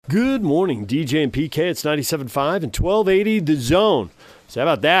Good morning, DJ and PK. It's 97.5 and 1280 The Zone. So how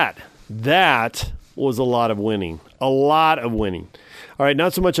about that? That was a lot of winning. A lot of winning. All right,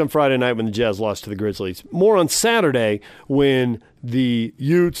 not so much on Friday night when the Jazz lost to the Grizzlies. More on Saturday when the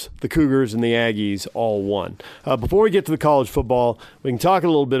Utes, the Cougars, and the Aggies all won. Before we get to the college football, we can talk a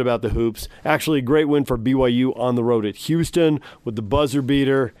little bit about the hoops. Actually, a great win for BYU on the road at Houston with the buzzer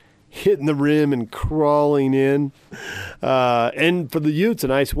beater hitting the rim and crawling in. And for the Utes, a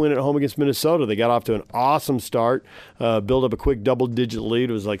nice win at home against Minnesota. They got off to an awesome start, built up a quick double-digit lead.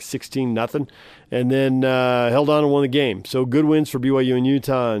 It was like 16-0, and then held on and won the game. So good wins for BYU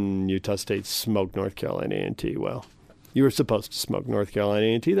and Utah State smoked North Carolina A&T. Well, you were supposed to smoke North Carolina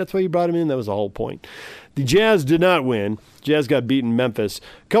A&T. That's why you brought him in. That was the whole point. The Jazz did not win. Jazz got beaten in Memphis.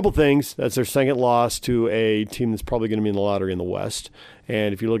 A couple things. That's their second loss to a team that's probably going to be in the lottery in the West.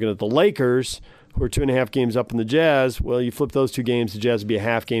 And if you're looking at the Lakers, who are 2.5 games up in the Jazz, well, you flip those two games, the Jazz would be a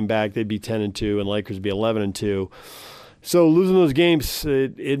half game back. They'd be 10-2, and Lakers would be 11-2. So losing those games,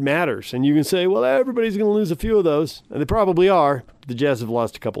 it matters. And you can say, well, everybody's going to lose a few of those. And they probably are. The Jazz have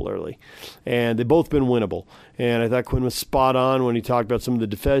lost a couple early. And they've both been winnable. And I thought Quinn was spot on when he talked about some of the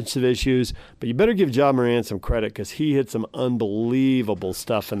defensive issues. But you better give Ja Morant some credit because he hit some unbelievable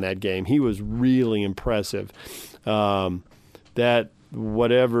stuff in that game. He was really impressive. That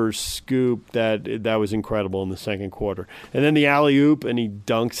whatever scoop, that was incredible in the second quarter. And then the alley-oop, and he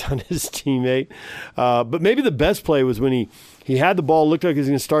dunks on his teammate. But maybe the best play was when he had the ball, looked like he was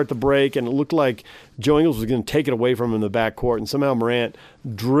going to start the break, and it looked like Joe Ingles was going to take it away from him in the backcourt, and somehow Morant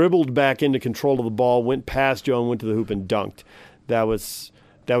dribbled back into control of the ball, went past Joe and went to the hoop and dunked. That was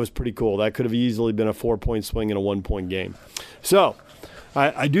pretty cool. That could have easily been a 4-point swing in a 1-point game. So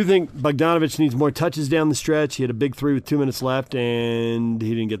I do think Bogdanović needs more touches down the stretch. He had a big three with 2 minutes left, and he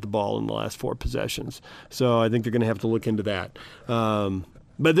didn't get the ball in the last 4 possessions. So I think they're going to have to look into that.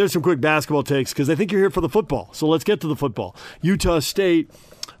 But there's some quick basketball takes because I think you're here for the football. So let's get to the football. Utah State,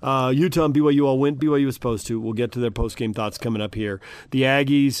 Utah and BYU all went. BYU was supposed to. We'll get to their post-game thoughts coming up here. The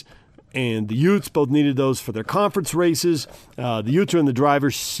Aggies and the Utes both needed those for their conference races. The Utes are in the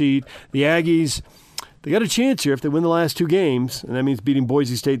driver's seat. The Aggies, they got a chance here if they win the last 2 games, and that means beating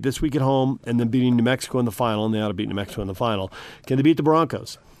Boise State this week at home and then beating New Mexico in the final, and they ought to beat New Mexico in the final. Can they beat the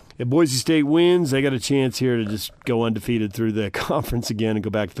Broncos? If Boise State wins, they got a chance here to just go undefeated through the conference again and go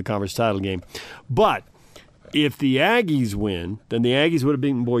back to the conference title game. But if the Aggies win, then the Aggies would have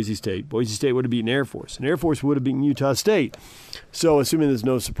beaten Boise State. Boise State would have beaten Air Force, and Air Force would have beaten Utah State. So assuming there's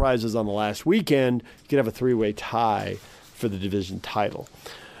no surprises on the last weekend, you could have a 3-way tie for the division title.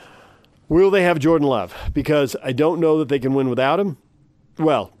 Will they have Jordan Love? Because I don't know that they can win without him.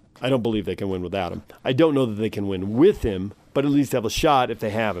 Well, I don't believe they can win without him. I don't know that they can win with him, but at least have a shot if they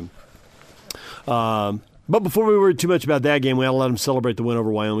have him. But before we worry too much about that game, we had to let them celebrate the win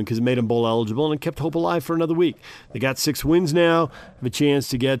over Wyoming because it made them bowl eligible and it kept hope alive for another week. They got 6 wins now, have a chance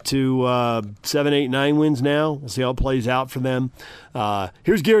to get to 7, 8, 9 wins now. We'll see how it plays out for them.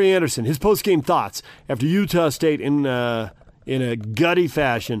 Here's Gary Anderson, his post-game thoughts after Utah State in a gutty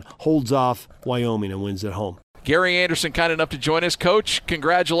fashion holds off Wyoming and wins at home. Gary Anderson kind enough to join us. Coach,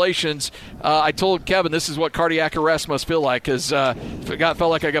 congratulations. I told Kevin this is what cardiac arrest must feel like because felt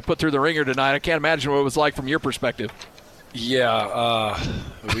like I got put through the ringer tonight. I can't imagine what it was like from your perspective. Yeah,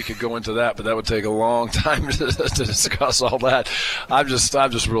 we could go into that, but that would take a long time to discuss all that. I'm just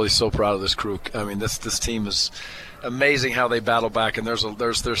really so proud of this crew. I mean, this team is amazing how they battle back, and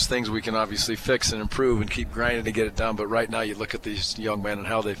there's things we can obviously fix and improve and keep grinding to get it done. But right now, you look at these young men and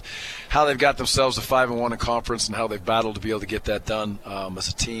how they've got themselves to 5-1 in conference and how they've battled to be able to get that done as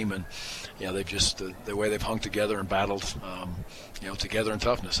a team. And they've just the way they've hung together and battled, together in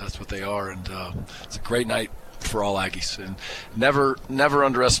toughness. That's what they are, and it's a great night for all Aggies. And never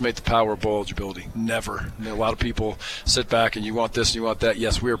underestimate the power of bowl eligibility. Never. A lot of people sit back and you want this and you want that.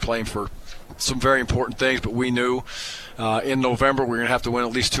 Yes, we are playing for some very important things, but we knew in November we're going to have to win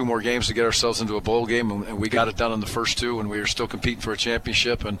at least 2 more games to get ourselves into a bowl game, and we got it done in the first 2, and we were still competing for a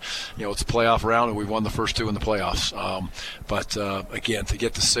championship. And it's a playoff round, and we won the first 2 in the playoffs. But again, to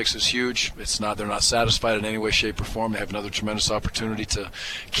get to 6 is huge. They're not satisfied in any way, shape, or form. They have another tremendous opportunity to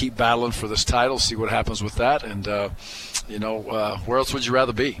keep battling for this title, see what happens with that, and where else would you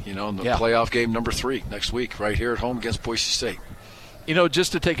rather be? In the playoff game number 3 next week, right here at home against Boise State.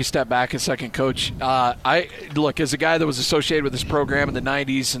 Just to take a step back a second, Coach, I look, as a guy that was associated with this program in the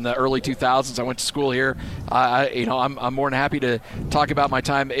 90s and the early 2000s, I went to school here. I'm more than happy to talk about my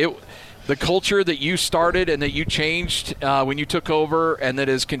time. The culture that you started and that you changed when you took over and that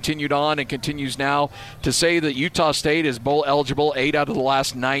has continued on and continues now, to say that Utah State is bowl eligible 8 out of the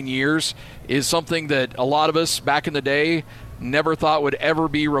last 9 years is something that a lot of us back in the day never thought would ever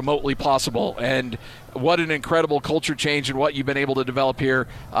be remotely possible. And what an incredible culture change and what you've been able to develop here.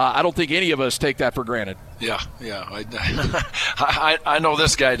 I don't think any of us take that for granted. Yeah. I know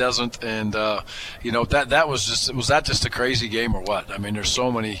this guy doesn't, and that was that just a crazy game or what? I mean, there's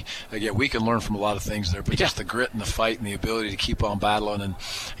so many. Again, we can learn from a lot of things there, but just the grit and the fight and the ability to keep on battling and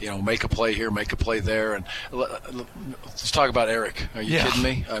make a play here, make a play there, and let's talk about Eric. Are you kidding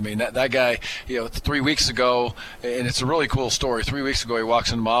me? I mean, that guy. 3 weeks ago, and it's a really cool story. 3 weeks ago, he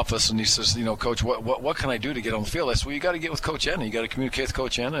walks into my office and he says, Coach, what can I do to get on the field? I said, well, you got to get with Coach Enna. You got to communicate with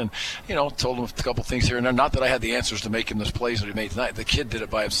Coach Enna, and told him a couple things here and there. Not that I had the answers to make him this plays that he made tonight. The kid did it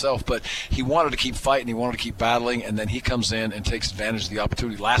by himself, but he wanted to keep fighting. He wanted to keep battling, and then he comes in and takes advantage of the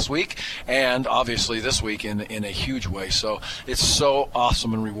opportunity last week and obviously this week in a huge way. So it's so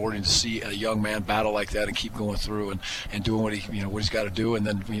awesome and rewarding to see a young man battle like that and keep going through and doing what he's got to do. And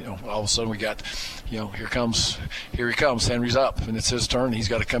then all of a sudden we got here he comes. Henry's up, and it's his turn. He's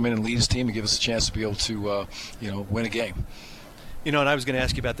got to come in and lead his team and give us a chance to be able to win a game. And I was going to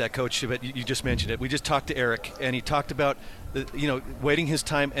ask you about that, Coach, but you just mentioned it. We just talked to Eric, and he talked about waiting his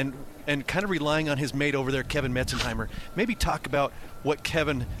time and kind of relying on his mate over there, Kevin Metzenheimer. Maybe talk about what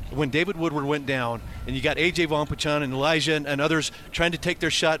Kevin, when David Woodward went down, and you got A.J. Vaughn-Pachon and Elijah and others trying to take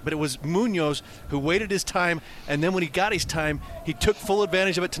their shot, but it was Munoz who waited his time, and then when he got his time, he took full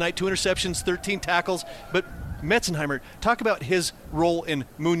advantage of it tonight. 2 interceptions, 13 tackles. But Metzenheimer, talk about his role in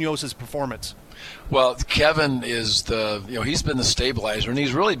Munoz's performance. Well, Kevin is he's been the stabilizer, and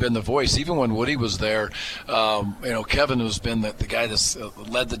he's really been the voice. Even when Woody was there, Kevin has been the guy that's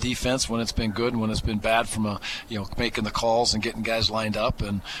led the defense when it's been good and when it's been bad from making the calls and getting guys lined up.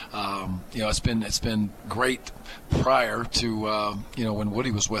 And, it's been great prior to, when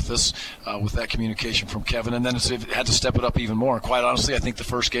Woody was with us with that communication from Kevin. And then it had to step it up even more. And quite honestly, I think the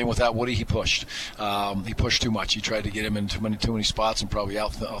first game without Woody, he pushed. He pushed too much. He tried to get him in too many spots and probably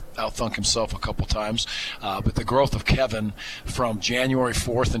out-thunk himself a couple times. But the growth of Kevin from January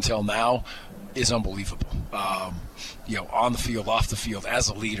 4th until now is unbelievable. On the field, off the field, as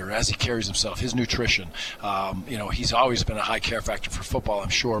a leader, as he carries himself, his nutrition. He's always been a high care factor for football, I'm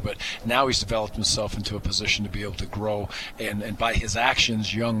sure, but now he's developed himself into a position to be able to grow. And by his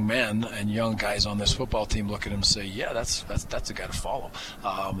actions, young men and young guys on this football team look at him and say, yeah, that's a guy to follow.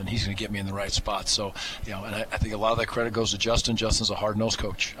 And he's going to get me in the right spot. So, and I think a lot of that credit goes to Justin. Justin's a hard-nosed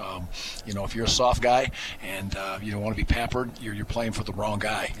coach. If you're a soft guy and you don't want to be pampered, you're playing for the wrong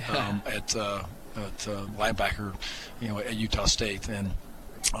guy at linebacker, at Utah State, and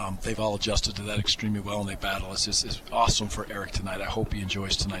they've all adjusted to that extremely well, and they battle. It's awesome for Eric tonight. I hope he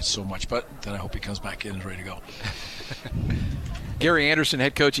enjoys tonight so much, but then I hope he comes back in and is ready to go. Gary Anderson,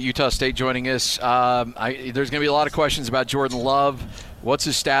 head coach at Utah State, joining us. There's going to be a lot of questions about Jordan Love. What's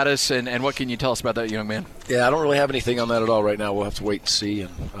his status, and what can you tell us about that young man? Yeah, I don't really have anything on that at all right now. We'll have to wait and see,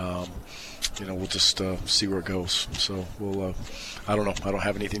 and we'll just see where it goes. So I don't know. I don't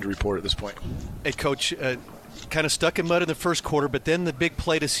have anything to report at this point. Hey, Coach, kind of stuck in mud in the first quarter, but then the big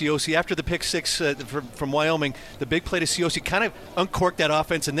play to Siosi after the pick six from Wyoming, the big play to Siosi kind of uncorked that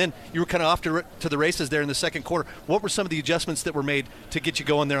offense, and then you were kind of off to the races there in the second quarter. What were some of the adjustments that were made to get you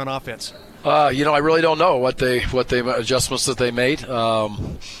going there on offense? I really don't know what adjustments that they made.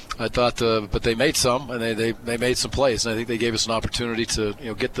 I thought, but they made some, and they made some plays, and I think they gave us an opportunity to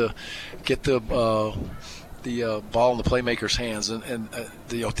get the ball in the playmaker's hands, and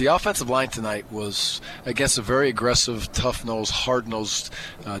the offensive line tonight was against a very aggressive, tough-nosed, hard-nosed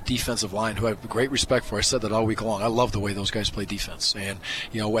defensive line who I have great respect for. I said that all week long. I love the way those guys play defense, and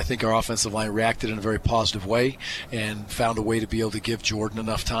I think our offensive line reacted in a very positive way and found a way to be able to give Jordan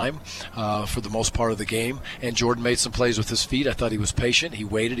enough time for the most part of the game. And Jordan made some plays with his feet. I thought he was patient. He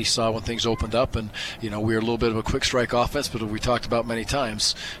waited. He saw when things opened up, and we were a little bit of a quick strike offense, but we talked about many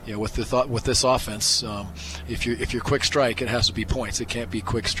times, with this offense. If you're quick strike, it has to be points. It can't be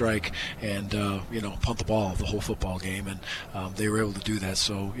quick strike and punt the ball the whole football game, and they were able to do that.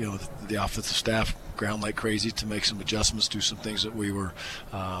 So the offensive staff ground like crazy to make some adjustments, do some things that we were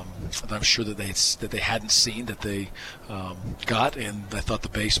that I'm sure that they hadn't seen that they got, and I thought the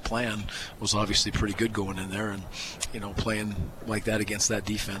base plan was obviously pretty good going in there, and playing like that against that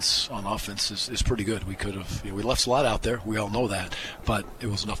defense on offense is pretty good. We could have we left a lot out there. We all know that, but it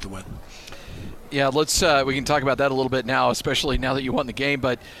was enough to win. Yeah, let's we can talk about that a little bit now, especially now that you won the game.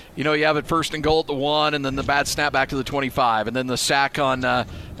 But you have it 1st and goal at the 1, and then the bad snap back to the 25, and then the sack on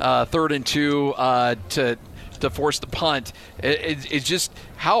 3rd and 2 to force the punt. It's just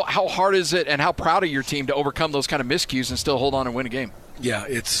how hard is it, and how proud of your team to overcome those kind of miscues and still hold on and win a game? Yeah,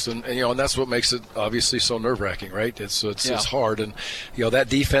 and that's what makes it obviously so nerve-wracking, right? It's hard, and that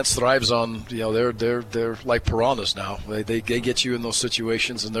defense thrives on they're like piranhas now. They get you in those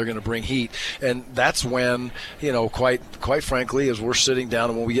situations, and they're going to bring heat, and that's when quite frankly, as we're sitting down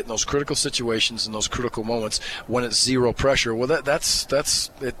and when we get in those critical situations and those critical moments when it's zero pressure, well that's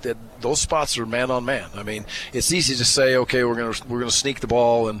those spots are man on man. I mean, it's easy to say, okay, we're gonna sneak the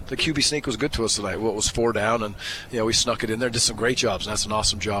ball, and the QB sneak was good to us tonight. Well, it was 4 down, and we snuck it in there, did some great jobs. That's an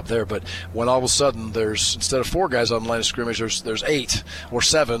awesome job there. But when all of a sudden there's, instead of 4 guys on the line of scrimmage, there's 8 or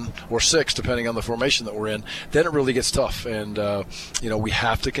 7 or 6, depending on the formation that we're in, then it really gets tough. And we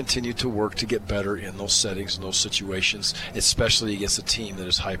have to continue to work to get better in those settings and those situations, especially against a team that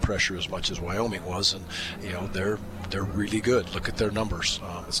is high pressure as much as Wyoming was. And they're really good. Look at their numbers.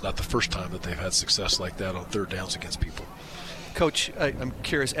 It's not the first time that they've had success like that on 3rd downs against people. Coach, I'm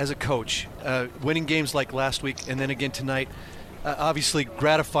curious, as a coach, winning games like last week and then again tonight, obviously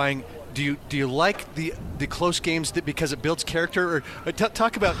gratifying. Do you like the close games because it builds character? Or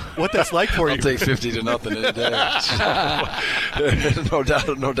talk about what that's like for you. I'll take 50-0 any day.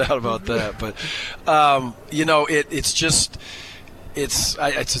 So, no doubt about that. But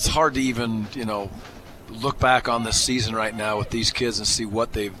it's hard to even look back on this season right now with these kids and see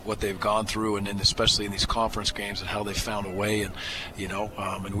what they've gone through, and especially in these conference games, and how they found a way. And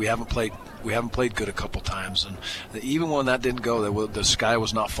and we haven't played good a couple times, and even when that didn't go, the sky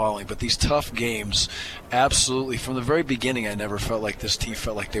was not falling. But these tough games, absolutely, from the very beginning, I never felt like this team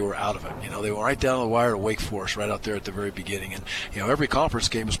felt like they were out of it. They went right down the wire to Wake Forest right out there at the very beginning, and every conference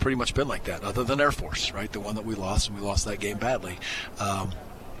game has pretty much been like that, other than Air Force, right? The one that we lost, and we lost that game badly.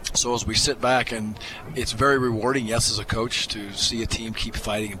 So as we sit back, and it's very rewarding, yes, as a coach, to see a team keep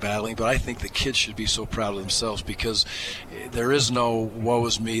fighting and battling, but I think the kids should be so proud of themselves, because there is no woe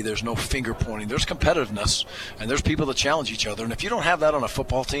is me, there's no finger pointing, there's competitiveness, and there's people that challenge each other. And if you don't have that on a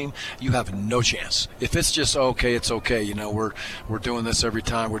football team, you have no chance. If it's just, okay, it's okay, we're doing this every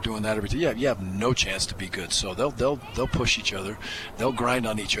time, we're doing that every time, you have no chance to be good. So they'll push each other, they'll grind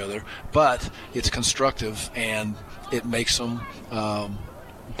on each other, but it's constructive, and it makes them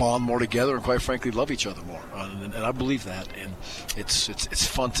bond more together, and quite frankly love each other more, and I believe that, and it's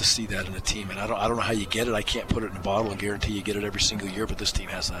fun to see that in a team. And I don't know how you get it. I can't put it in a bottle and guarantee you get it every single year, but this team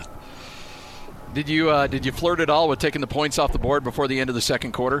has that. Did you flirt at all with taking the points off the board before the end of the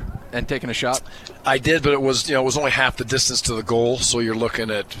second quarter and taking a shot? I did, but it was only half the distance to the goal, so you're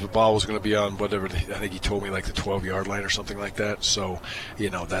looking at the ball was going to be on whatever. I think he told me like the 12-yard line or something like that. So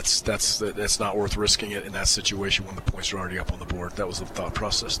that's not worth risking it in that situation when the points are already up on the board. That was the thought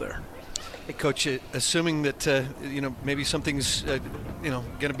process there. Hey, Coach, assuming that maybe something's going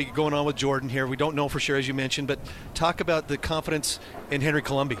to be going on with Jordan here, we don't know for sure, as you mentioned, but talk about the confidence in Henry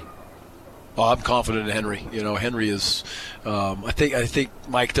Colombi. Oh, I'm confident in Henry. Henry is. I think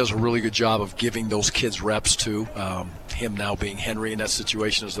Mike does a really good job of giving those kids reps too. Him now being Henry in that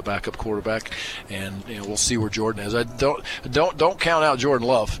situation as the backup quarterback, and we'll see where Jordan is. I don't count out Jordan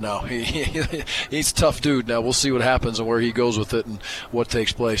Love. No, he's a tough dude. Now we'll see what happens and where he goes with it and what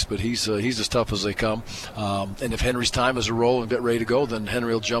takes place. But he's as tough as they come. And if Henry's time is a roll and get ready to go, then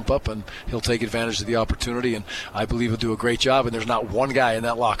Henry will jump up and he'll take advantage of the opportunity. And I believe he'll do a great job. And there's not one guy in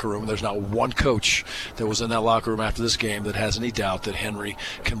that locker room. There's not one coach that was in that locker room after this game that has any doubt that Henry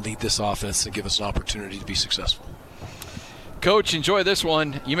can lead this offense and give us an opportunity to be successful. Coach, enjoy this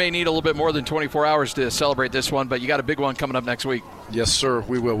one. You may need a little bit more than 24 hours to celebrate this one, but you got a big one coming up next week. Yes, sir.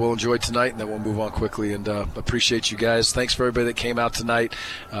 We will. We'll enjoy tonight, and then we'll move on quickly. And appreciate you guys. Thanks for everybody that came out tonight.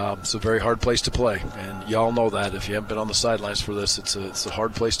 It's a very hard place to play, and y'all know that. If you haven't been on the sidelines for this, it's a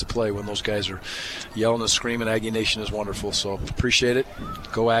hard place to play when those guys are yelling and screaming. Aggie Nation is wonderful, so appreciate it.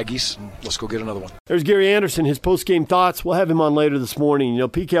 Go Aggies, and let's go get another one. There's Gary Anderson, his post-game thoughts. We'll have him on later this morning.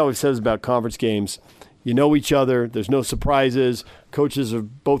 PK always says about conference games, you know each other. There's no surprises.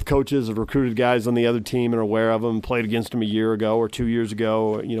 Both coaches have recruited guys on the other team and are aware of them, played against them a year ago or 2 years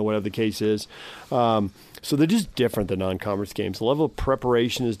ago, whatever the case is. So they're just different than non-conference games. The level of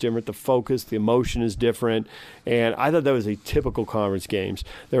preparation is different. The focus, the emotion is different. And I thought that was a typical conference games.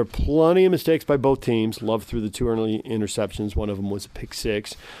 There are plenty of mistakes by both teams. Love threw the 2 early interceptions. One of them was a pick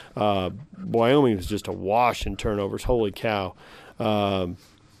 6. Wyoming was just awash in turnovers. Holy cow.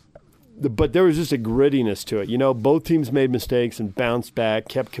 But there was just a grittiness to it. Both teams made mistakes and bounced back,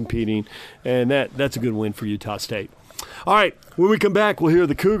 kept competing, and that's a good win for Utah State. All right, when we come back, we'll hear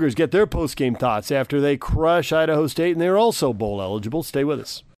the Cougars get their post-game thoughts after they crush Idaho State, and they're also bowl eligible. Stay with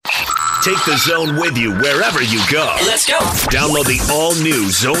us. Take the Zone with you wherever you go. Let's go. Download the all-new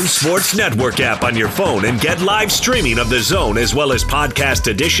Zone Sports Network app on your phone and get live streaming of the Zone as well as podcast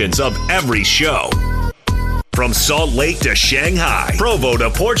editions of every show. From Salt Lake to Shanghai, Provo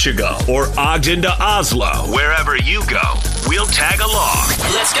to Portugal, or Ogden to Oslo, wherever you go, we'll tag along.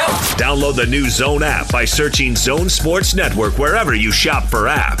 Let's go. Download the new Zone app by searching Zone Sports Network wherever you shop for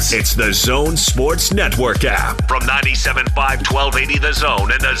apps. It's the Zone Sports Network app from 97.5 1280 The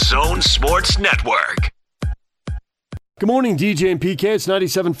Zone and the Zone Sports Network. Good morning, DJ and PK. It's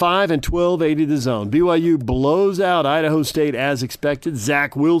 97.5 and 1280 The Zone. BYU blows out Idaho State as expected.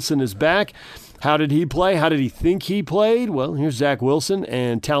 Zach Wilson is back. How did he play? How did he think he played? Well, here's Zach Wilson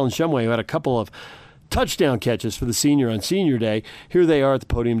and Talon Shumway, who had a couple of touchdown catches for the senior on senior day. Here they are at the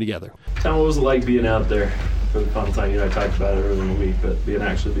podium together. Talon, what was it like being out there for the final time? I talked about it earlier in the week, but being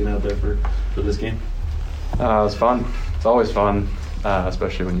out there for this game? It was fun. It's always fun,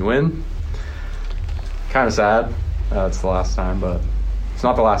 especially when you win. Kind of sad. It's the last time, but it's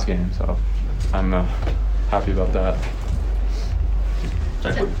not the last game, so I'm happy about that.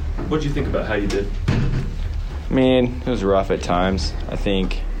 Zach, what did you think about how you did? I mean, it was rough at times. I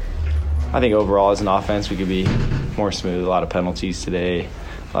think overall as an offense we could be more smooth. A lot of penalties today,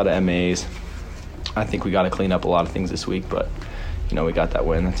 a lot of MAs. I think we got to clean up a lot of things this week, but we got that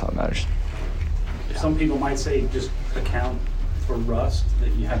win. That's all that matters. Some people might say just account for rust that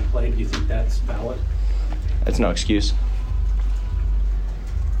you haven't played. Do you think that's valid? It's no excuse.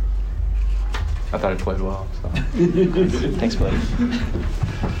 I thought he played well. So. Thanks, buddy.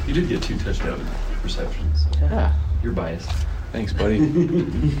 You did get 2 touchdown receptions. Yeah. You're biased. Thanks, buddy.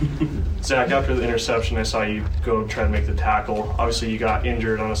 Zach, after the interception, I saw you go try and make the tackle. Obviously, you got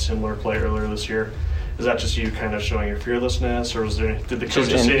injured on a similar play earlier this year. Is that just you kind of showing your fearlessness, or did the coach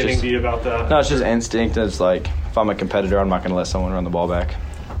say anything to you about that? No, it's just instinct. It's like if I'm a competitor, I'm not going to let someone run the ball back.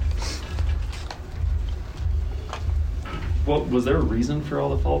 What was there a reason for all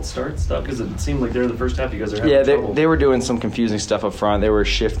the false start stuff? Because it seemed like during the first half you guys are having trouble. They were doing some confusing stuff up front. They were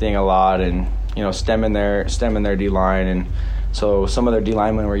shifting a lot and stemming their D line, and so some of their D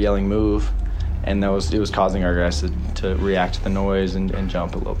linemen were yelling move, and it was causing our guys to react to the noise and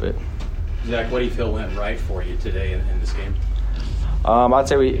jump a little bit. Zach, what do you feel went right for you today in this game? I'd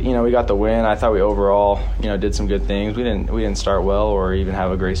say we got the win. I thought we overall did some good things. We didn't start well or even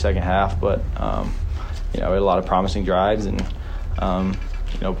have a great second half, but we had a lot of promising drives and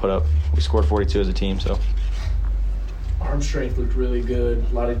we scored 42 as a team. So arm strength looked really good.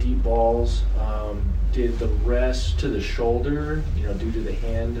 A lot of deep balls. Did the rest to the shoulder, due to the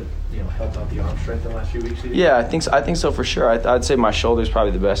hand, help out the arm strength in the last few weeks? Yeah, I think so for sure. I'd say my shoulder's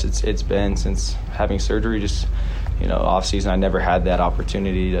probably the best it's been since having surgery. Just off season, I never had that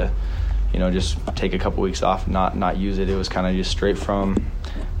opportunity to just take a couple weeks off and not use it. It was kind of just straight from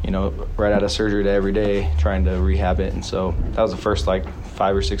right out of surgery to every day trying to rehab it, and so that was the first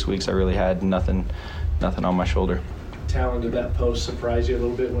 5 or 6 weeks I really had nothing on my shoulder. Talon, did that post surprise you a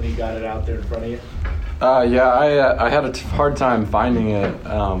little bit when you got it out there in front of you? Yeah, I had a hard time finding it.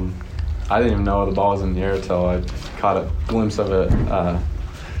 I didn't even know the ball was in the air until I caught a glimpse of it, and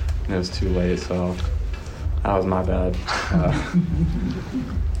it was too late, so that was my bad.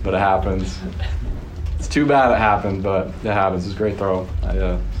 But it happens. It's too bad it happened, but it happens. It's a great throw.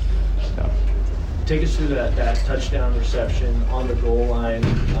 Yeah. Take us through that touchdown reception on the goal line.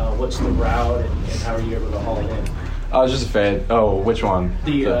 What's the route and how are you able to haul it in? It was just a fade. Oh, which one?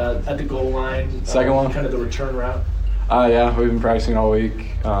 At the goal line. Second one? Kind of the return route. Yeah, we've been practicing all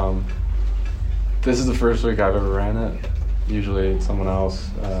week. This is the first week I've ever ran it. Usually it's someone else.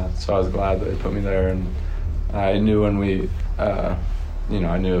 So I was glad that they put me there, and I knew when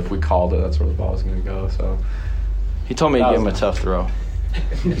I knew if we called it, that's where the ball was going to go. So he told me to give him a tough throw.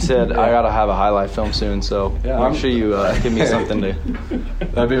 He said, I got to have a highlight film soon, so make sure you give me something to...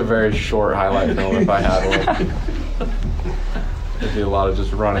 That'd be a very short highlight film if I had one. It'd be a lot of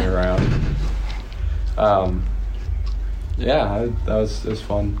just running around. It was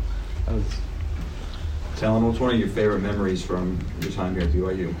fun. Talon, what's one of your favorite memories from your time here at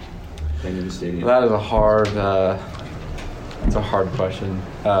BYU, playing in the stadium? That is a hard question.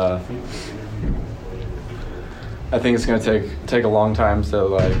 I think it's going to take a long time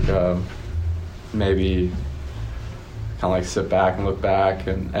to maybe kind of sit back and look back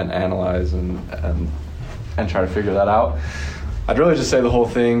and analyze and try to figure that out. I'd really just say the whole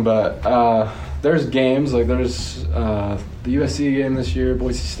thing, but there's games there's the USC game this year,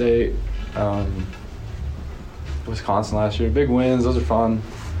 Boise State, Wisconsin last year. Big wins, those are fun,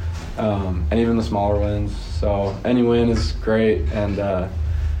 and even the smaller wins. So any win is great, and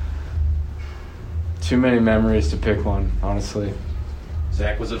too many memories to pick one, honestly.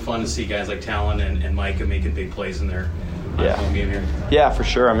 Zach, was it fun to see guys like Talon and Micah making big plays in their home game here? Yeah, for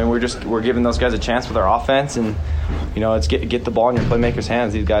sure. I mean, we're giving those guys a chance with our offense, and it's get the ball in your playmakers'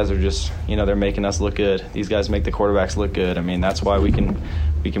 hands. These guys are just, they're making us look good. These guys make the quarterbacks look good. I mean, that's why we can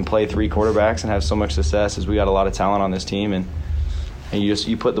play 3 quarterbacks and have so much success, is we got a lot of talent on this team, and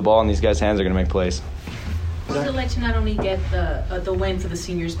you put the ball in these guys' hands, they're going to make plays. What's it like to not only get the win for the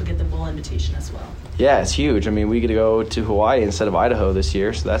seniors, but get the bowl invitation as well? Yeah, it's huge. I mean, we get to go to Hawaii instead of Idaho this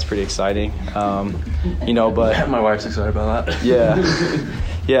year, so that's pretty exciting. But my wife's excited about that. Yeah.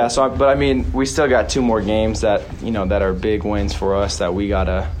 But I mean, we still got 2 more games that that are big wins for us that we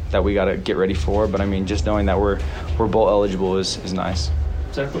gotta get ready for. But I mean, just knowing that we're bowl eligible is nice.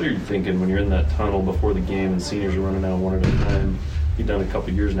 Zach, what are you thinking when you're in that tunnel before the game and seniors are running out one at a time? You've done a couple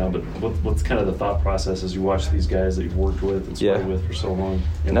of years now, but what's kind of the thought process as you watch these guys that you've worked with and sparred with for so long?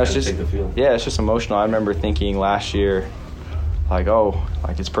 It's just take the field? Yeah, it's just emotional. I remember thinking last year,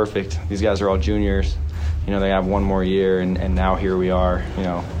 it's perfect. These guys are all juniors. They have 1 more year, and now here we are.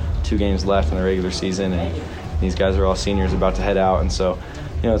 2 games left in the regular season, and these guys are all seniors about to head out, and so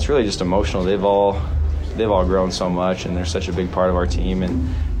it's really just emotional. They've all grown so much, and they're such a big part of our team,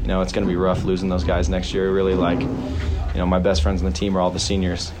 and it's going to be rough losing those guys next year. Really, my best friends on the team are all the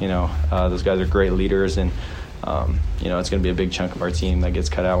seniors. Those guys are great leaders, and it's going to be a big chunk of our team that gets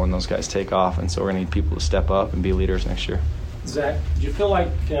cut out when those guys take off, and so we're going to need people to step up and be leaders next year. Zach, do you feel like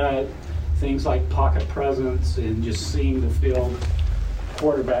things like pocket presence and just seeing the field,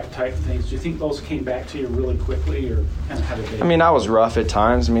 quarterback type things, do you think those came back to you really quickly, or kind of how did they? I mean, I was rough at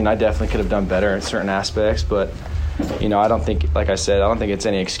times. I mean, I definitely could have done better in certain aspects, but I don't think, like I said, I don't think it's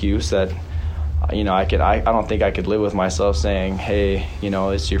any excuse that I don't think I could live with myself saying, hey,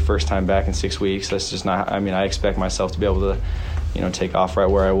 it's your first time back in 6 weeks. That's just not. I mean, I expect myself to be able to take off right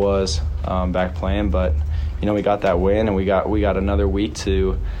where I was back playing, but we got that win, and we got another week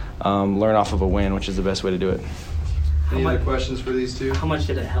to learn off of a win, which is the best way to do it. Any other questions for these two? How much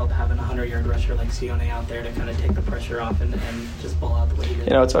did it help having a 100-yard rusher like Sione out there to kind of take the pressure off and just ball out the way he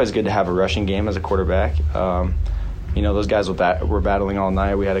did? It's always good to have a rushing game as a quarterback. Those guys were battling all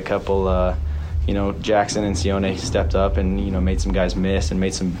night. We had a couple, Jackson and Sione stepped up and, made some guys miss and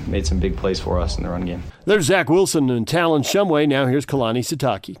made some big plays for us in the run game. There's Zach Wilson and Talon Shumway. Now here's Kalani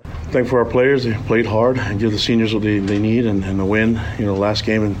Sitake. Thankful for our players. They played hard and give the seniors what they need and the win, last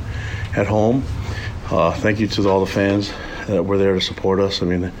game at home. Thank you to all the fans that were there to support us. I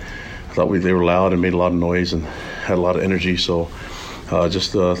mean, I thought they were loud and made a lot of noise and had a lot of energy. So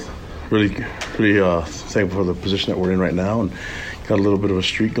really thankful for the position that we're in right now, and got a little bit of a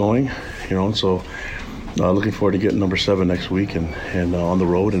streak going, and so looking forward to getting number 7 next week and on the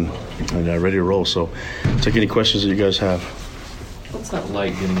road and ready to roll. So take any questions that you guys have. What's that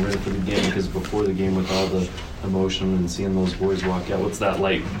like getting ready for the game? Because before the game, with all the emotion and seeing those boys walk out, what's that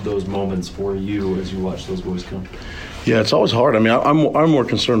like, those moments for you as you watch those boys come? Yeah, it's always hard. I mean, I'm more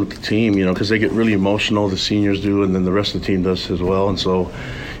concerned with the team, because they get really emotional, the seniors do, and then the rest of the team does as well. And so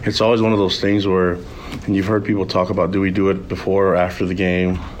it's always one of those things where, and you've heard people talk about, do we do it before or after the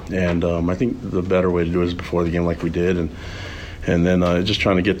game? And I think the better way to do it is before the game, like we did. And then just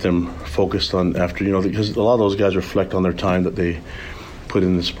trying to get them focused on after, because a lot of those guys reflect on their time that they put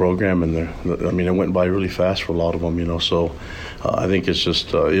in this program, and it went by really fast for a lot of them, so I think it's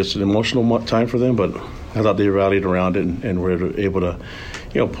just it's an emotional time for them, but I thought they rallied around it and were able to,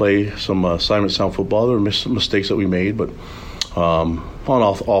 play some assignment sound football. There were some mistakes that we made, but on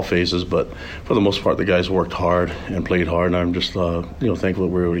all phases, but for the most part, the guys worked hard and played hard, and I'm just thankful that we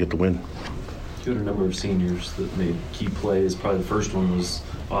were able to get the win. You had a number of seniors that made key plays. Probably the first one was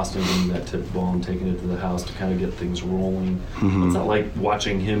Austin getting that tip ball and taking it to the house to kind of get things rolling. Mm-hmm. What's that like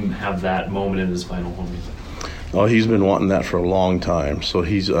watching him have that moment in his final home? Oh, he's been wanting that for a long time. So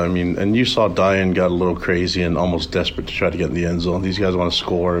and you saw Diane got a little crazy and almost desperate to try to get in the end zone. These guys want to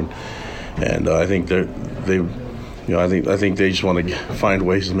score, and I think I think they just want to find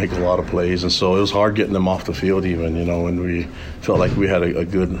ways to make a lot of plays, and so it was hard getting them off the field even, and we felt like we had a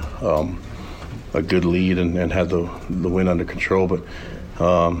good lead and had the win under control, but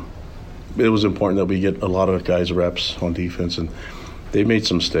it was important that we get a lot of guys reps on defense, and they made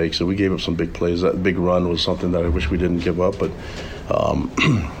some mistakes, and we gave up some big plays. That big run was something that I wish we didn't give up, but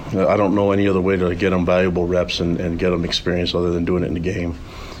I don't know any other way to get them valuable reps and get them experience other than doing it in the game.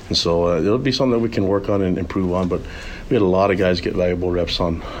 And so it'll be something that we can work on and improve on, but we had a lot of guys get valuable reps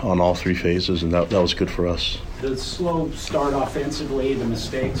on all 3 phases, and that was good for us. The slow start offensively, the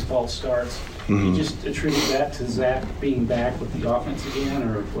mistakes, false starts, Mm-hmm. You just attribute that to Zach being back with the offense again,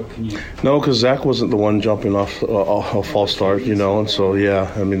 or what can you? No, because Zach wasn't the one jumping off a false start, and so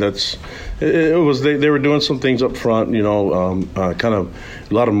yeah, I mean it was they were doing some things up front, kind of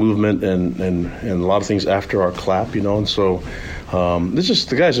a lot of movement and a lot of things after our clap, and so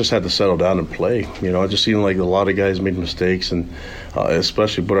The guys just had to settle down and play. You know, it just seemed like a lot of guys made mistakes, and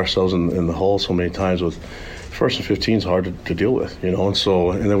especially put ourselves in the hole so many times with first and 15 is hard to deal with. You know,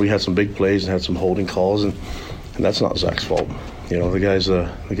 and then we had some big plays and had some holding calls, and that's not Zach's fault. You know, the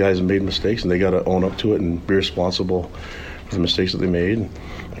guys made mistakes, and they got to own up to it and be responsible for the mistakes that they made. And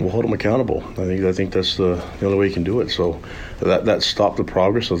we'll hold them accountable. I think that's the only way you can do it. So that stopped the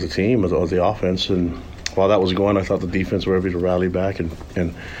progress of the team, of the offense. And while that was going, I thought the defense were able to rally back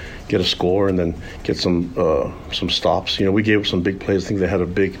and get a score and then get some stops. You know, we gave up some big plays. I think they had a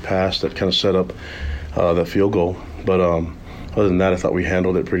big pass that kind of set up that field goal. But other than that, I thought we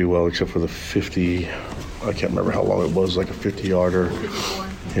handled it pretty well, except for the 50. I can't remember how long it was, like a 50-yarder. 54.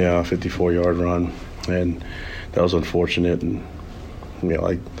 Yeah, 54-yard run, and that was unfortunate. And you know,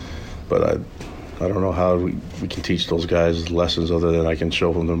 I don't know how we can teach those guys lessons other than I can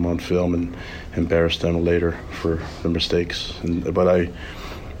show them on film and embarrass them later for their mistakes.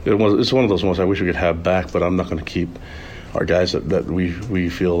 It's one of those ones I wish we could have back, but I'm not going to keep our guys that we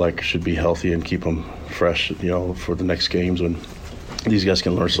feel like should be healthy and keep them fresh, you know, for the next games when these guys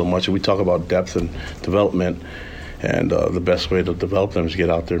can learn so much. And we talk about depth and development, and the best way to develop them is to get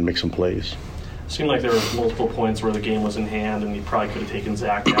out there and make some plays. It seemed like there were multiple points where the game was in hand and you probably could have taken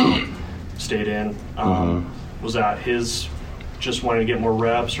Zach out, stayed in. Was that his just wanting to get more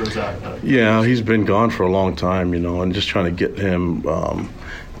reps, or is that? Yeah, he's been gone for a long time, you know, and just trying to get him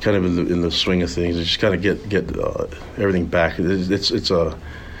kind of in the swing of things and just kind of get everything back. It's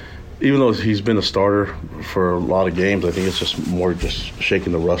even though he's been a starter for a lot of games, I think it's just more just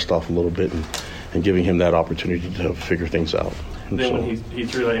shaking the rust off a little bit and giving him that opportunity to figure things out. And then when he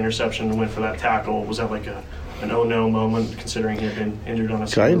threw that interception and went for that tackle, was that like an oh-no moment, considering he had been injured on a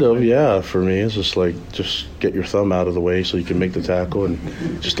kind of, yeah, for me. It's just like, just get your thumb out of the way so you can make the tackle and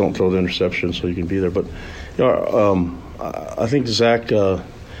just don't throw the interception so you can be there. But you know, I think Zach,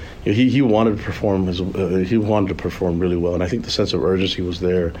 he wanted to perform. He wanted to perform really well, and I think the sense of urgency was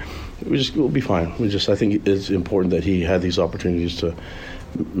there. We'll be fine. I think it's important that he had these opportunities to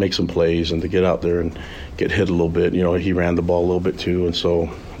make some plays and to get out there and get hit a little bit. You know, he ran the ball a little bit too, and so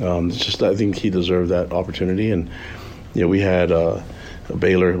I think he deserved that opportunity. And you know, we had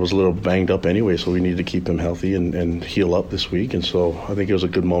Baylor was a little banged up anyway, so we needed to keep him healthy and heal up this week. And so I think it was a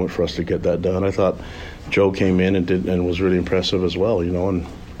good moment for us to get that done. I thought Joe came in and was really impressive as well. You know,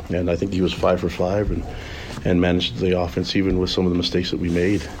 and I think he was 5 for 5 and managed the offense even with some of the mistakes that we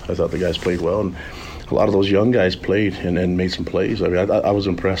made. I thought the guys played well, and a lot of those young guys played and made some plays. I mean, I was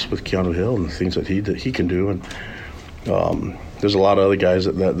impressed with Keanu Hill and the things that he can do, and there's a lot of other guys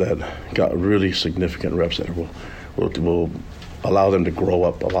that got really significant reps that will allow them to grow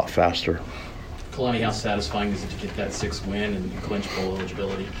up a lot faster. Kalani, how satisfying is it to get that 6th win and clinch bowl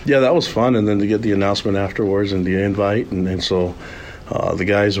eligibility? Yeah, that was fun, and then to get the announcement afterwards and the invite, and so the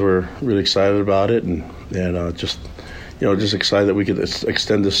guys were really excited about it, and just excited that we could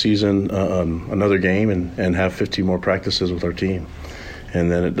extend the season another game and have 15 more practices with our team.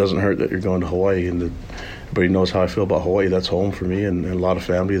 And then it doesn't hurt that you're going to Hawaii, and everybody knows how I feel about Hawaii. That's home for me, and a lot of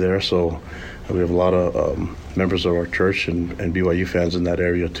family there. So we have a lot of members of our church and BYU fans in that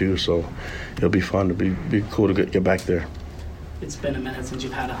area too. So it'll be fun. It'll be cool to get back there. It's been a minute since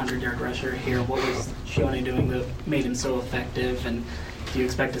you've had a 100-yard rusher here. What was Sione doing that made him so effective, and do you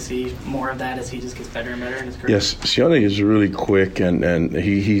expect to see more of that as he just gets better and better in his career? Yes, Sione is really quick, and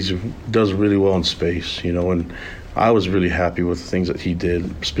he does really well in space, you know, and I was really happy with the things that he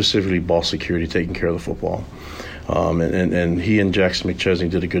did, specifically ball security, taking care of the football. And he and Jackson McChesney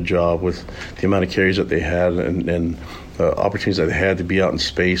did a good job with the amount of carries that they had and opportunities that they had to be out in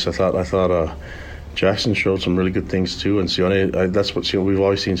space. I thought Jackson showed some really good things too, and Sione, that's what we've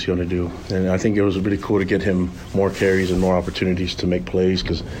always seen Sione do. And I think it was really cool to get him more carries and more opportunities to make plays,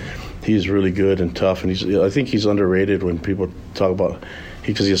 because he's really good and tough. And I think he's underrated when people talk about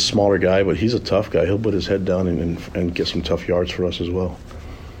because he's a smaller guy, but he's a tough guy. He'll put his head down and get some tough yards for us as well.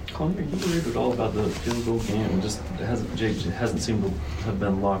 Colin, are you worried at all about the field goal game? Jake hasn't seemed to have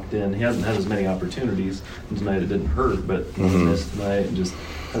been locked in. He hasn't had as many opportunities, and tonight it didn't hurt, but he missed tonight and just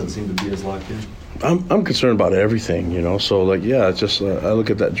hasn't seemed to be as locked in. I'm concerned about everything, you know. So it's just I look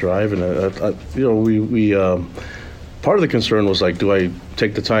at that drive, and we part of the concern was like, do I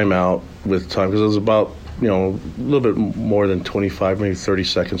take the time out with time, because it was about a little bit more than 25, maybe 30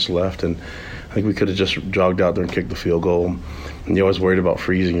 seconds left, and I think we could have just jogged out there and kicked the field goal. And you're always worried about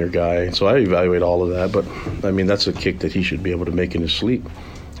freezing your guy, so I evaluate all of that. But I mean, that's a kick that he should be able to make in his sleep,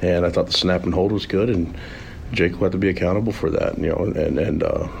 and I thought the snap and hold was good, and Jake will have to be accountable for that, and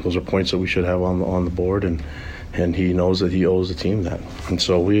those are points that we should have on the board, and he knows that he owes the team that, and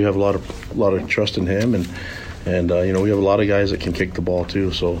so we have a lot of trust in him, and And, you know, we have a lot of guys that can kick the ball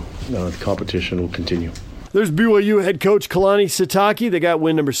too, so the competition will continue. There's BYU head coach Kalani Sitake. They got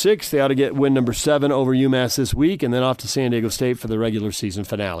win number 6. They ought to get win number 7 over UMass this week, and then off to San Diego State for the regular season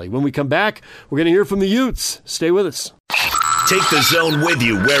finale. When we come back, we're going to hear from the Utes. Stay with us. Take the Zone with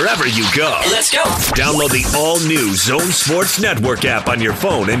you wherever you go. Let's go. Download the all-new Zone Sports Network app on your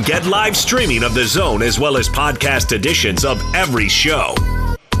phone and get live streaming of the Zone as well as podcast editions of every show.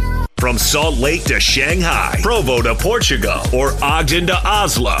 From Salt Lake to Shanghai, Provo to Portugal, or Ogden to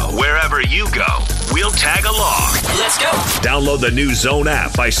Oslo, wherever you go, we'll tag along. Let's go. Download the new Zone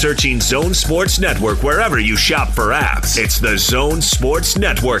app by searching Zone Sports Network wherever you shop for apps. It's the Zone Sports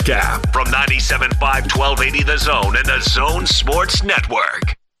Network app from 97.5 1280 The Zone and the Zone Sports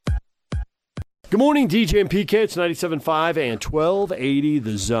Network. Good morning, DJ and PK. It's 97.5 and 1280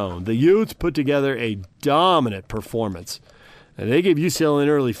 The Zone. The Utes put together a dominant performance. And they gave UCLA an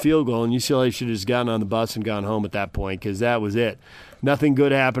early field goal, and UCLA should have just gotten on the bus and gone home at that point because that was it. Nothing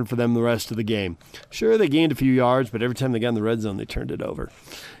good happened for them the rest of the game. Sure, they gained a few yards, but every time they got in the red zone, they turned it over.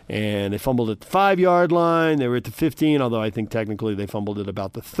 And they fumbled at the 5-yard line. They were at the 15, although I think technically they fumbled at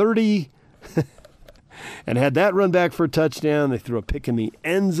about the 30. And had that run back for a touchdown. They threw a pick in the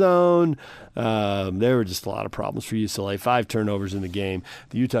end zone. There were just a lot of problems for UCLA. 5 turnovers in the game.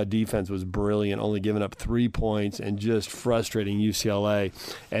 The Utah defense was brilliant, only giving up 3 points and just frustrating UCLA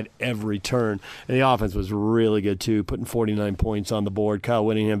at every turn. And the offense was really good, too, putting 49 points on the board. Kyle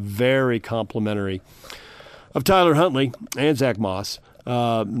Whittingham, very complimentary of Tyler Huntley and Zach Moss.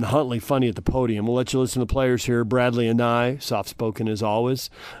 Huntley funny at the podium. We'll let you listen to the players here. Bradley and I, soft-spoken as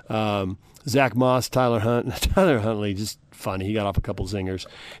always. Zach Moss, Tyler Huntley, just funny. He got off a couple zingers.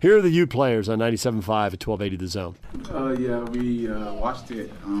 Here are the Ute players on 97.5 at 1280 The Zone. Yeah, we watched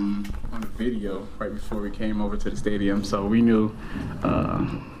it on the video right before we came over to the stadium, so we knew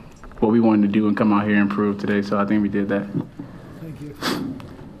what we wanted to do and come out here and prove today, so I think we did that. Thank you.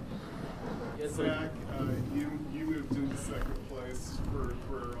 Zach, you moved into second place for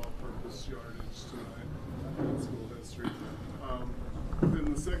career all-purpose yardage tonight in school history.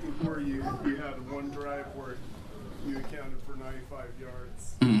 In the second quarter, you had one drive where you accounted for 95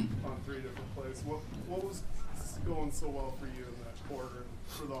 yards on 3 different plays. What was going so well for you in that quarter and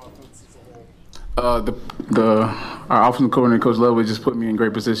for the offense as a whole? Our offensive coordinator, Coach Lovely, just put me in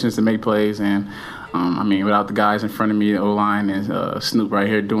great positions to make plays, and without the guys in front of me, the O-line and Snoop right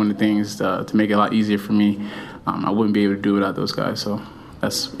here doing the things to make it a lot easier for me, I wouldn't be able to do it without those guys. So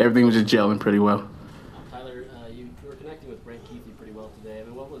everything was just gelling pretty well. Tyler, you were connecting with Brent Keithley pretty well today. I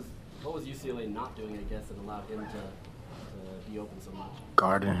mean, what was UCLA not doing, I guess, that allowed him to be open so much?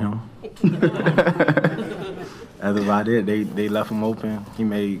 Guarding him. That's about it. They left him open. He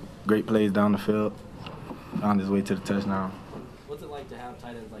made great plays down the field, on his way to the touchdown. What's it like to have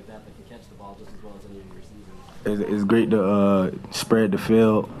tight ends like that can catch the ball just as well as any of your receivers? It's great to spread the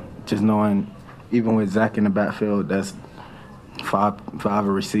field, just knowing even with Zach in the backfield, that's five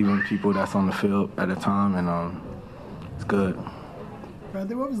receiving people that's on the field at a time, and it's good.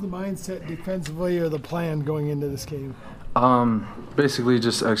 Bradley, what was the mindset defensively or the plan going into this game? Basically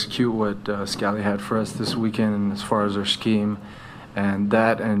just execute what Scally had for us this weekend as far as our scheme and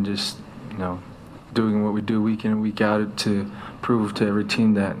just, doing what we do week in and week out to prove to every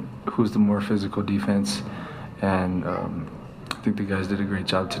team that who's the more physical defense. And I think the guys did a great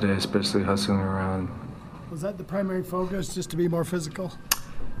job today, especially hustling around. Was that the primary focus, just to be more physical?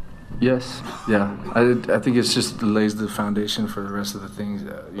 Yes, yeah. I think it's just lays the foundation for the rest of the things.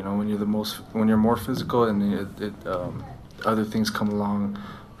 When you're more physical and other things come along,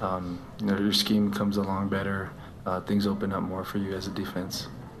 your scheme comes along better. Things open up more for you as a defense.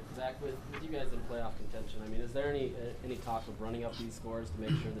 Zach, with you guys in playoff contention, is there any talk of running up these scores to make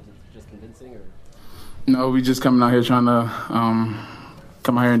sure that it's just convincing, or? No, we just coming out here trying to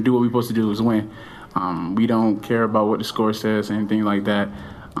come out here and do what we're supposed to do is win. We don't care about what the score says, anything like that.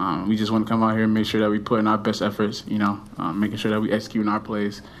 We just want to come out here and make sure that we put in our best efforts, making sure that we execute our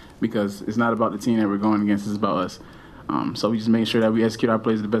plays, because it's not about the team that we're going against, it's about us. So we just make sure that we execute our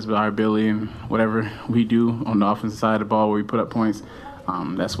plays to the best of our ability, and whatever we do on the offensive side of the ball where we put up points,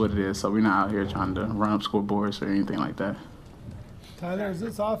 that's what it is. So we're not out here trying to run up scoreboards or anything like that. Tyler, is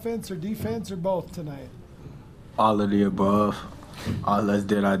this offense or defense or both tonight? All of the above. All of us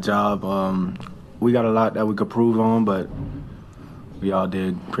did our job. We got a lot that we could prove on, but we all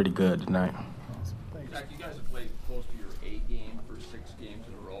did pretty good tonight. Zach, you guys have played close to your A game for 6 games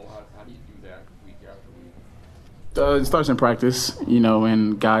in a row. How do you do that week after week? It starts in practice,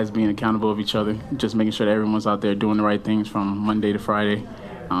 and guys being accountable of each other, just making sure that everyone's out there doing the right things from Monday to Friday,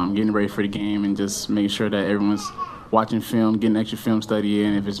 getting ready for the game, and just making sure that everyone's watching film, getting extra film study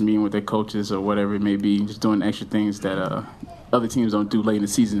in, if it's meeting with their coaches or whatever it may be, just doing extra things that other teams don't do late in the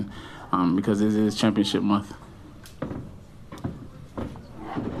season because it is championship month.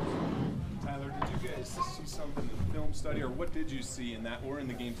 Tyler, did you guys see something in the film study, or what did you see in that or in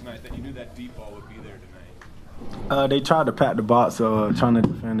the game tonight that you knew that deep ball would be there tonight? They tried to pack the box, trying to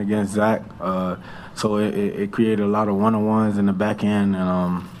defend against Zach. So it created a lot of one-on-ones in the back end,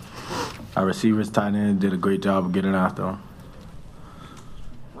 and our receivers, tight end, did a great job of getting after them.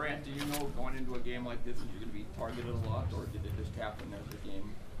 Brant, do you know going into a game like this, you're going to be targeted a lot, or did it just happen as the game?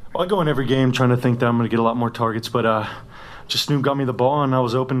 Well, I go in every game trying to think that I'm going to get a lot more targets, but just Snoop got me the ball, and I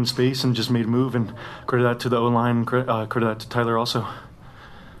was open in space and just made a move, and credit that to the O-line, and credit that to Tyler also.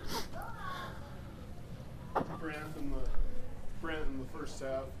 Brant, in the first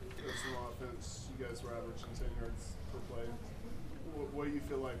half, as an offense, you guys were averaging 10 yards per play. What do you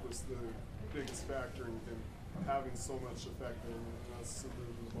feel like was the biggest factor in having so much effect in us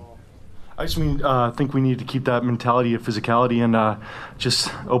moving the ball? I just think we need to keep that mentality of physicality and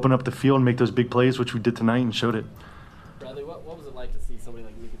just open up the field and make those big plays, which we did tonight and showed it. Bradley, what was it like to see somebody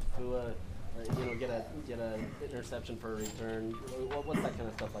like Mika Tafua, get a interception for a return? What's that kind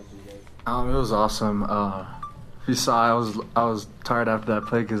of stuff like for you guys? It was awesome. You saw I was tired after that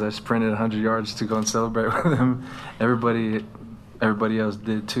play because I sprinted 100 yards to go and celebrate with him. Everybody else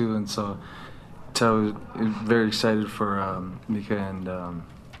did too, and so I was very excited for Mika, and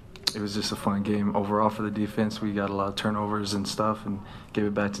it was just a fun game overall for the defense. We got a lot of turnovers and stuff, and gave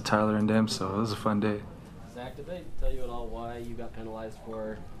it back to Tyler and them. So it was a fun day. Zach, did they tell you at all why you got penalized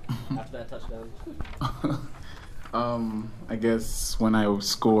for after that touchdown? I guess when I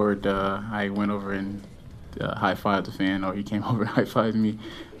scored, I went over and high-fived the fan, or he came over and high-fived me.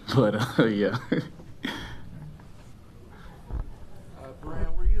 But, yeah.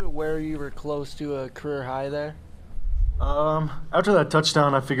 Brant, were you aware you were close to a career high there? After that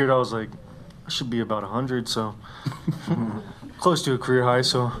touchdown, I figured I should be about 100, so close to a career high.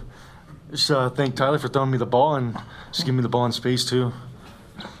 So just thank Tyler for throwing me the ball and just giving me the ball in space too.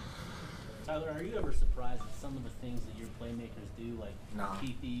 Tyler, are you ever surprised at some of the things that your playmakers do, like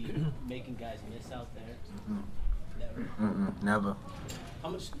Keithy making guys miss out there? Never. Never. How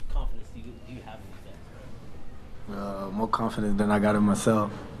much confidence do you have in that? More confident than I got in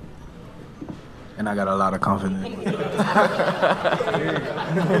myself. And I got a lot of confidence.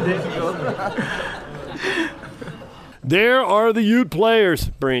 There are the Ute players,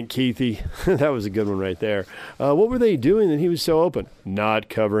 Brant Keithy. That was a good one right there. What were they doing that he was so open? Not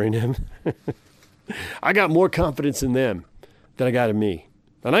covering him. I got more confidence in them than I got in me.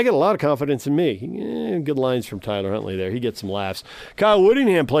 And I get a lot of confidence in me. Good lines from Tyler Huntley there. He gets some laughs. Kyle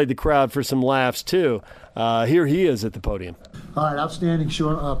Whittingham played the crowd for some laughs, too. Here he is at the podium. All right, outstanding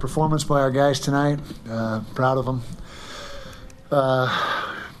performance by our guys tonight. Proud of them.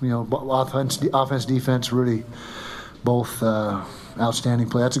 Offense, defense, really both outstanding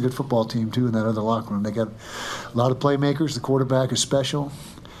play. That's a good football team, too, in that other locker room. They got a lot of playmakers. The quarterback is special.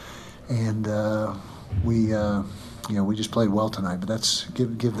 And we just played well tonight. But that's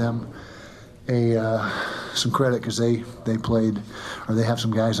give them some credit because they played, or they have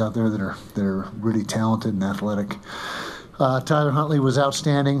some guys out there that are really talented and athletic. Tyler Huntley was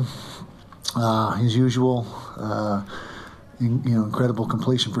outstanding, as usual. Incredible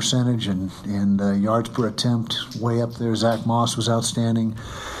completion percentage and yards per attempt way up there. Zach Moss was outstanding.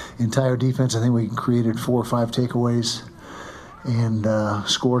 Entire defense, I think we created 4 or 5 takeaways and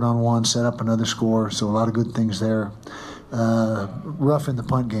scored on one, set up another score. So a lot of good things there. Rough in the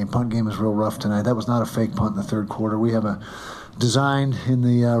punt game. Punt game is real rough tonight. That was not a fake punt in the third quarter. We have a designed in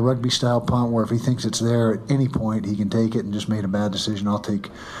the rugby-style punt where if he thinks it's there at any point, he can take it, and just made a bad decision. I'll take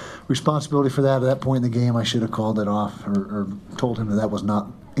responsibility for that. At that point in the game, I should have called it off or told him that was not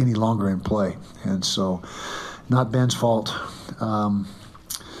any longer in play. And so, not Ben's fault. Other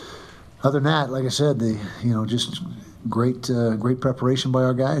than that, like I said, just great preparation by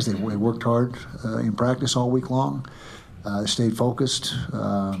our guys. They worked hard in practice all week long. They stayed focused.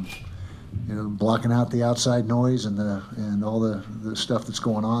 Blocking out the outside noise and all the stuff that's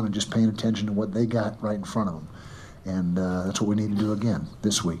going on, and just paying attention to what they got right in front of them. And that's what we need to do again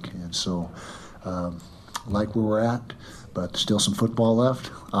this week. And so, like where we're at, but still some football left,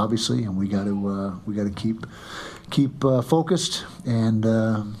 obviously, and we got to keep focused and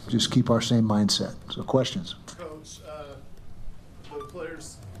just keep our same mindset. So, questions. Coach, the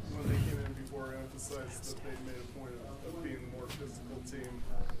players when they came in before emphasized that they made a point of being a more physical team.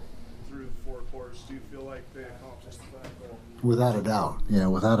 through the 4 quarters. Do you feel like they accomplished that goal? Without a doubt, yeah,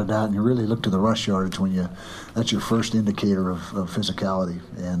 without a doubt. And you really look to the rush yardage that's your first indicator of physicality.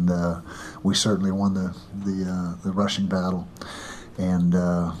 And we certainly won the rushing battle and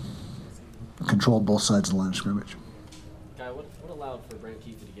controlled both sides of the line of scrimmage. Guy, what allowed for Brant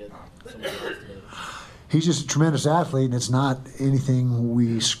Kuithe to get so many goals today? He's just a tremendous athlete, and it's not anything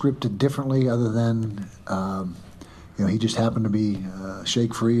we scripted differently other than, he just happened to be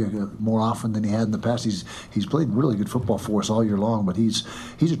shake-free more often than he had in the past. He's played really good football for us all year long, but he's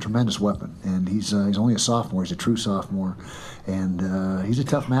a tremendous weapon, and he's only a sophomore. He's a true sophomore, and he's a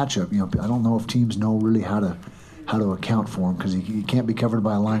tough matchup. I don't know if teams know really how to account for him because he can't be covered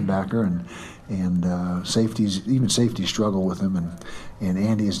by a linebacker, and safeties struggle with him, and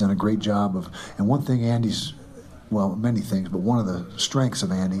Andy has done a great job of. And one thing many things, but one of the strengths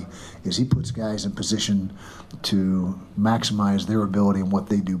of Andy is he puts guys in position to maximize their ability and what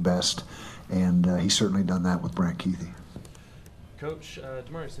they do best, and he's certainly done that with Brant Kuithe. Coach,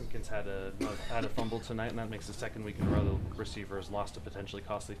 Demari Simpkins had a fumble tonight, and that makes the second week in a row the receiver has lost a potentially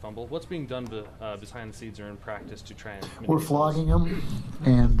costly fumble. What's being done behind the scenes or in practice to try and We're flogging him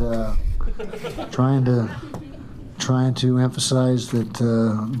and trying to emphasize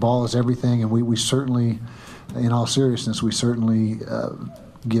that ball is everything, and we certainly, in all seriousness, we certainly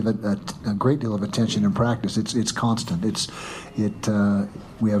give it a great deal of attention in practice. It's constant.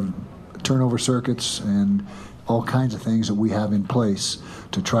 We have turnover circuits and all kinds of things that we have in place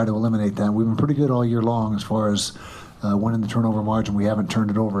to try to eliminate that. We've been pretty good all year long as far as winning the turnover margin. We haven't turned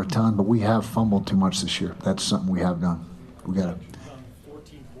it over a ton, but we have fumbled too much this year. That's something we have done. We got to.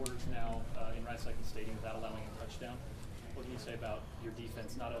 14 quarters now in Rice Lycan Stadium without allowing a touchdown. What can you say about your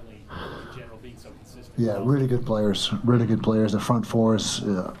defense, not only in general being so consistent? Yeah, really good players. Really good players. The front four is,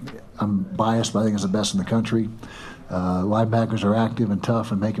 I'm biased, but I think it's the best in the country. Linebackers are active and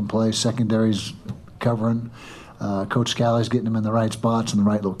tough and making plays. Secondary's covering. Coach Scalley's getting them in the right spots and the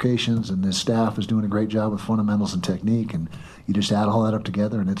right locations, and his staff is doing a great job with fundamentals and technique, and you just add all that up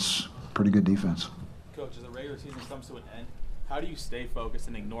together, and it's pretty good defense. Coach, as the regular season comes to an end, how do you stay focused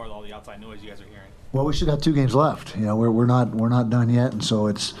and ignore all the outside noise you guys are hearing? Well, we should have 2 games left. We're not done yet, and so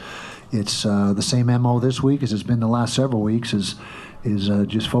it's the same MO this week as it's been the last several weeks. Is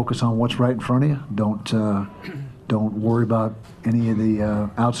just focus on what's right in front of you. Don't worry about any of the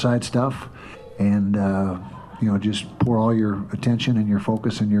outside stuff, and just pour all your attention and your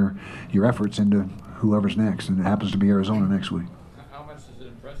focus and your efforts into whoever's next, and it happens to be Arizona next week. How much does it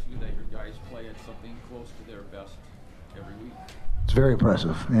impress you that your guys play at something close to their best every week? It's very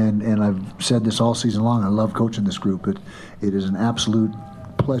impressive, and I've said this all season long. I love coaching this group. It is an absolute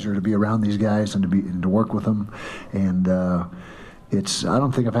pleasure to be around these guys and to work with them, and I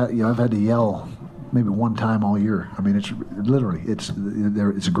don't think I've had to yell maybe one time all year. I mean, it's literally it's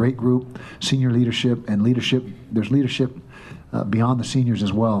a great group, senior leadership. There's leadership beyond the seniors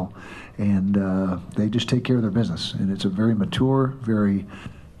as well, and they just take care of their business. And it's a very mature, very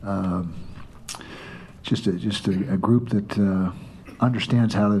just a group that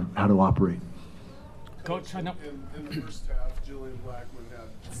understands how to operate. Coach, I know. In the first half, Julian Blackman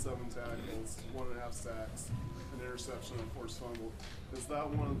had 7 tackles, 1.5 sacks, an interception, and a forced fumble. Is that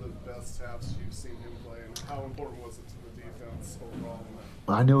one of the best halves you've seen him play, and how important was it to the defense overall?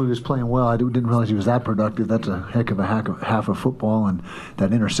 I knew he was playing well. I didn't realize he was that productive. That's a heck of a half of football, and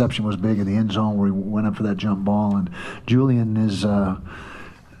that interception was big in the end zone where he went up for that jump ball. And Julian is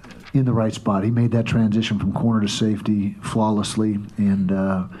in the right spot. He made that transition from corner to safety flawlessly,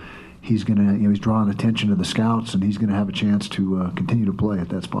 and he's he's drawing attention to the scouts, and he's gonna have a chance to continue to play at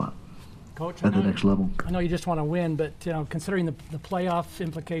that spot. Coach, at the next level. I know you just want to win, but considering the playoff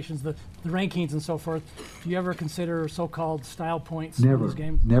implications, the rankings and so forth, do you ever consider so-called style points in this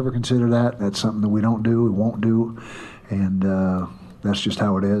game? Never consider that. That's something that we don't do, we won't do, and that's just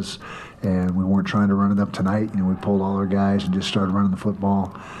how it is. And we weren't trying to run it up tonight. We pulled all our guys and just started running the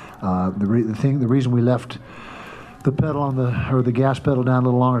football. The reason we left the pedal the gas pedal down a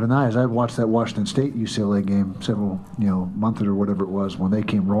little longer tonight is I watched that Washington State UCLA game several months or whatever it was when they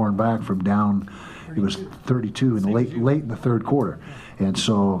came roaring back from down. It was 32 in the late in the third quarter, and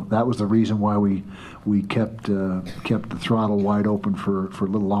so that was the reason why we kept the throttle wide open for a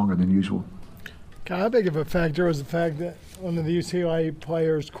little longer than usual. How big of a factor was the fact that one of the UCLA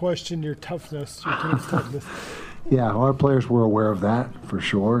players questioned your toughness, your team's toughness? Yeah, our players were aware of that for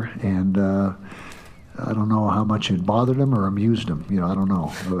sure, and I don't know how much it bothered them or amused them. I don't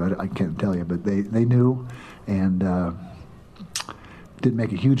know. I can't tell you, but they knew, and didn't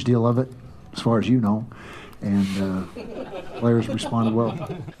make a huge deal of it, as far as you know, and players responded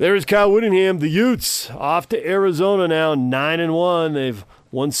well. There's Kyle Whittingham. The Utes off to Arizona now, 9-1. They've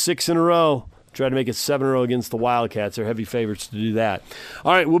Won 6 in a row. Try to make it 7 in a row against the Wildcats. They're heavy favorites to do that.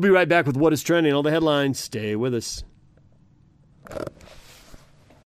 All right, we'll be right back with What is Trending. All the headlines. Stay with us.